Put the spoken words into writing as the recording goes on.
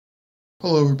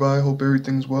Hello everybody, hope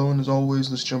everything's well, and as always,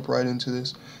 let's jump right into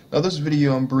this. Now this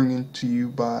video I'm bringing to you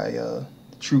by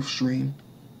Truth Stream,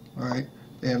 alright?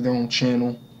 They have their own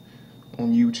channel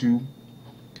on YouTube.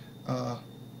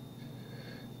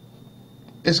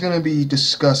 It's going to be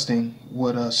disgusting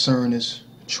what CERN is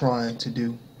trying to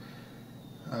do,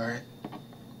 alright?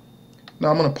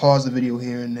 Now I'm going to pause the video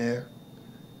here and there,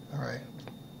 alright?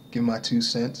 Give my 2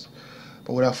 cents.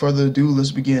 But without further ado,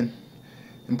 let's begin.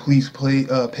 And please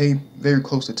pay very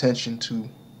close attention to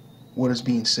what is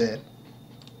being said.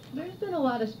 There's been a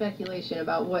lot of speculation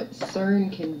about what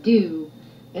CERN can do,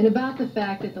 and about the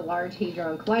fact that the Large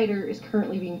Hadron Collider is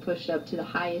currently being pushed up to the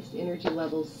highest energy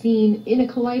levels seen in a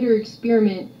collider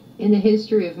experiment in the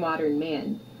history of modern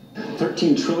man.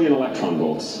 13 trillion electron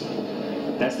volts.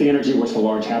 That's the energy which the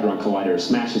Large Hadron Collider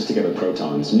smashes together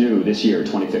protons, new this year,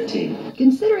 2015.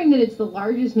 Considering that it's the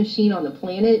largest machine on the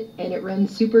planet and it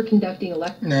runs superconducting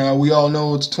electrons. Now, we all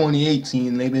know it's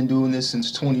 2018. They've been doing this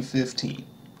since 2015.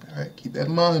 Alright, keep that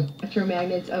in mind.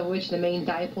 Electromagnets, of which the main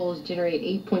dipoles generate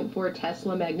 8.4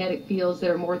 Tesla magnetic fields that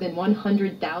are more than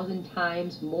 100,000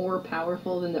 times more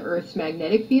powerful than the Earth's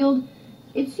magnetic field.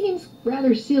 It seems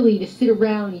rather silly to sit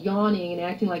around yawning and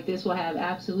acting like this will have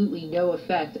absolutely no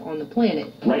effect on the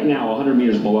planet. Right now, 100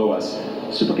 meters below us,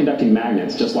 superconducting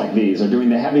magnets just like these are doing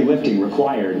the heavy lifting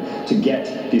required to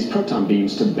get these proton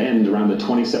beams to bend around the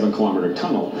 27-kilometer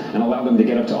tunnel and allow them to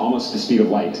get up to almost the speed of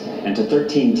light and to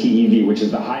 13 TeV, which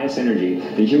is the highest energy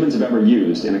that humans have ever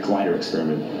used in a collider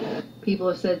experiment. People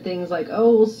have said things like,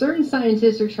 oh, well, certain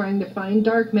scientists are trying to find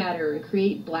dark matter and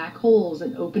create black holes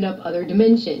and open up other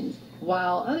dimensions,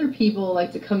 while other people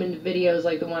like to come into videos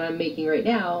like the one I'm making right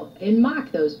now and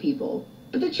mock those people.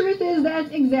 But the truth is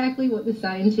that's exactly what the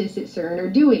scientists at CERN are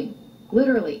doing.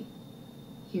 Literally.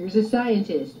 Here's a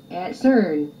scientist at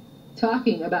CERN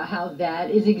talking about how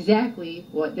that is exactly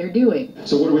what they're doing.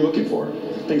 So what are we looking for?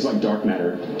 Things like dark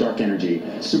matter, dark energy,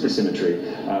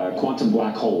 supersymmetry, quantum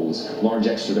black holes, large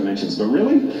extra dimensions. But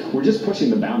really, we're just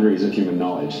pushing the boundaries of human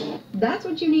knowledge. That's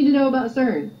what you need to know about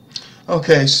CERN.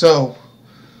 Okay, so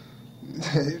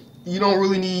you don't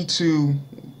really need to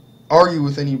argue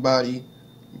with anybody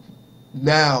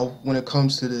now when it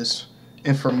comes to this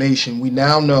information. We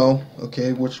now know,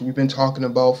 okay, which we've been talking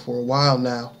about for a while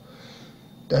now,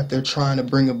 that they're trying to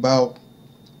bring about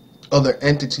other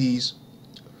entities,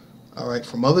 alright,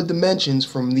 from other dimensions,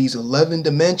 from these 11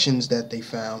 dimensions that they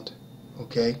found,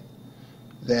 okay?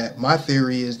 That my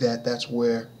theory is that that's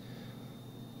where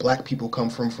black people come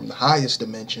from the highest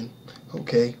dimension,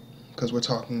 okay? Because we're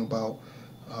talking about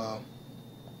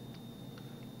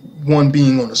one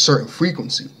being on a certain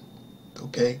frequency,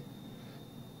 okay?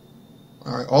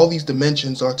 Alright, all these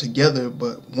dimensions are together,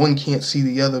 but one can't see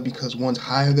the other because one's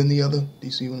higher than the other. Do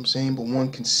you see what I'm saying? But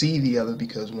one can see the other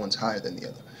because one's higher than the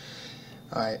other.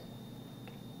 Alright.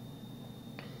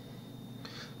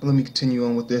 But let me continue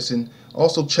on with this, and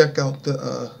also check out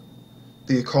the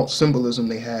occult symbolism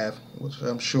they have, which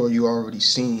I'm sure you already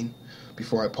seen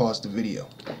before I pause the video.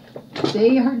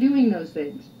 They are doing those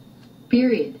things.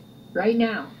 Period. Right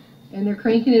now. And they're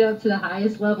cranking it up to the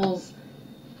highest levels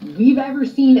we've ever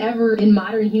seen ever in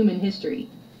modern human history.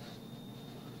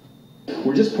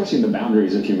 We're just pushing the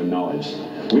boundaries of human knowledge.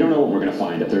 We don't know what we're going to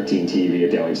find at 13 TeV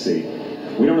at the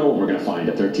LHC. We don't know what we're going to find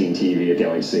at 13 TeV at the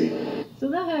LHC. So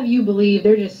they'll have you believe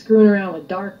they're just screwing around with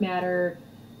dark matter,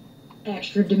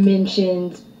 extra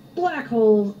dimensions, black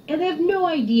holes, and they have no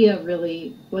idea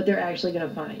really what they're actually going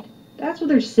to find. That's what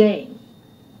they're saying.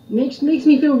 Makes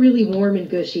me feel really warm and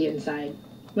gushy inside.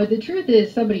 But the truth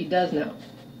is, somebody does know.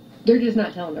 They're just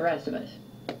not telling the rest of us.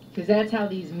 Because that's how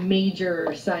these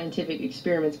major scientific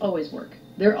experiments always work.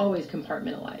 They're always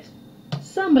compartmentalized.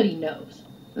 Somebody knows.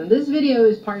 And this video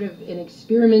is part of an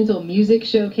experimental music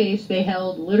showcase they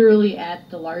held literally at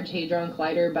the Large Hadron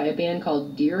Collider by a band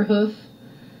called Deerhoof.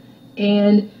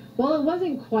 And while it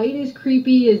wasn't quite as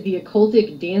creepy as the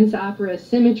occultic dance opera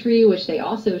Symmetry, which they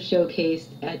also showcased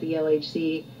at the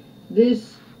LHC,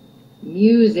 this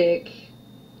music,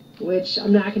 which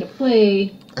I'm not going to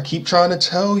play. I keep trying to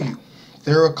tell you,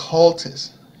 they're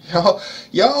occultists.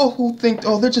 Y'all who think,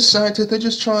 oh, they're just scientists, they're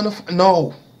just trying to...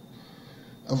 No.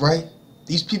 Alright?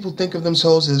 These people think of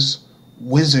themselves as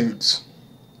wizards.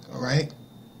 Alright?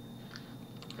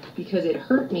 Because it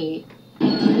hurt me.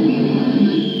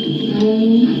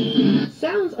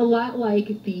 Sounds a lot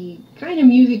like the kind of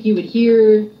music you would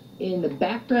hear in the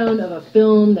background of a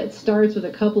film that starts with a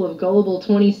couple of gullible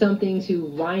 20-somethings who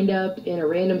wind up in a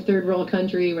random third world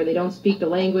country where they don't speak the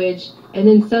language, and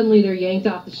then suddenly they're yanked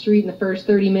off the street in the first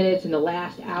 30 minutes, and the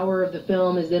last hour of the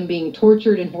film is them being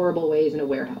tortured in horrible ways in a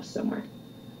warehouse somewhere.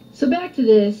 So back to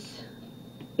this.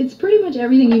 It's pretty much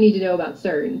everything you need to know about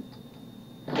CERN.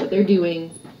 what they're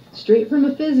doing straight from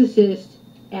a physicist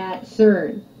at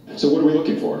CERN. So what are we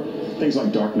looking for? Things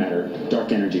like dark matter,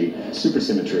 dark energy,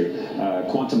 supersymmetry,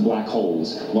 quantum black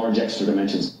holes, large extra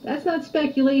dimensions. That's not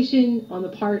speculation on the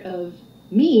part of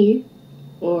me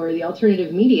or the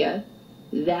alternative media.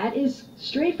 That is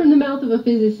straight from the mouth of a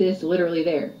physicist, literally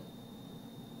there.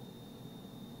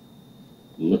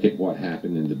 Look at what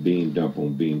happened in the beam dump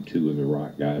on beam 2 in the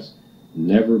rock, guys.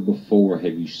 Never before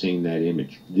have you seen that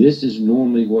image. This is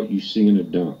normally what you see in a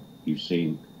dump. You've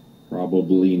seen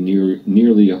probably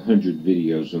nearly 100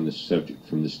 videos on this subject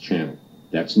from this channel.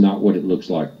 That's not what it looks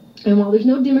like. And while there's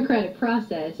no democratic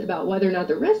process about whether or not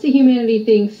the rest of humanity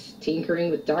thinks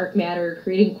tinkering with dark matter,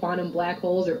 creating quantum black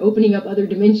holes, or opening up other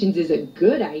dimensions is a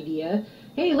good idea,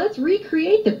 hey, let's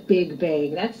recreate the Big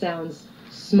Bang. That sounds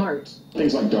smart.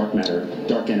 Things like dark matter,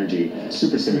 dark energy,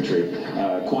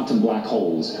 supersymmetry, quantum black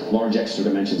holes, large extra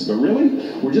dimensions. But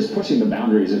really, we're just pushing the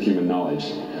boundaries of human knowledge.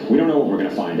 We don't know what we're going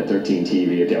to find at 13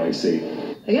 TV at the LHC.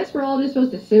 I guess we're all just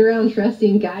supposed to sit around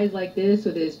trusting guys like this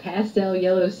with his pastel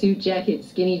yellow suit jacket,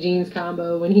 skinny jeans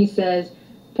combo when he says,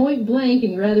 point blank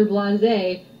and rather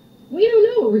blasé, we don't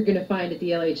know what we're going to find at the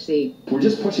LHC. We're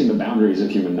just pushing the boundaries of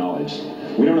human knowledge.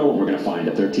 We don't know what we're going to find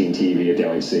at 13 TV at the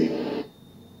LHC.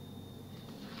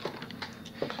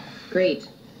 Great.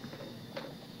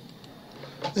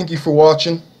 Thank you for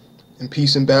watching, and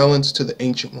peace and balance to the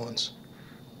ancient ones.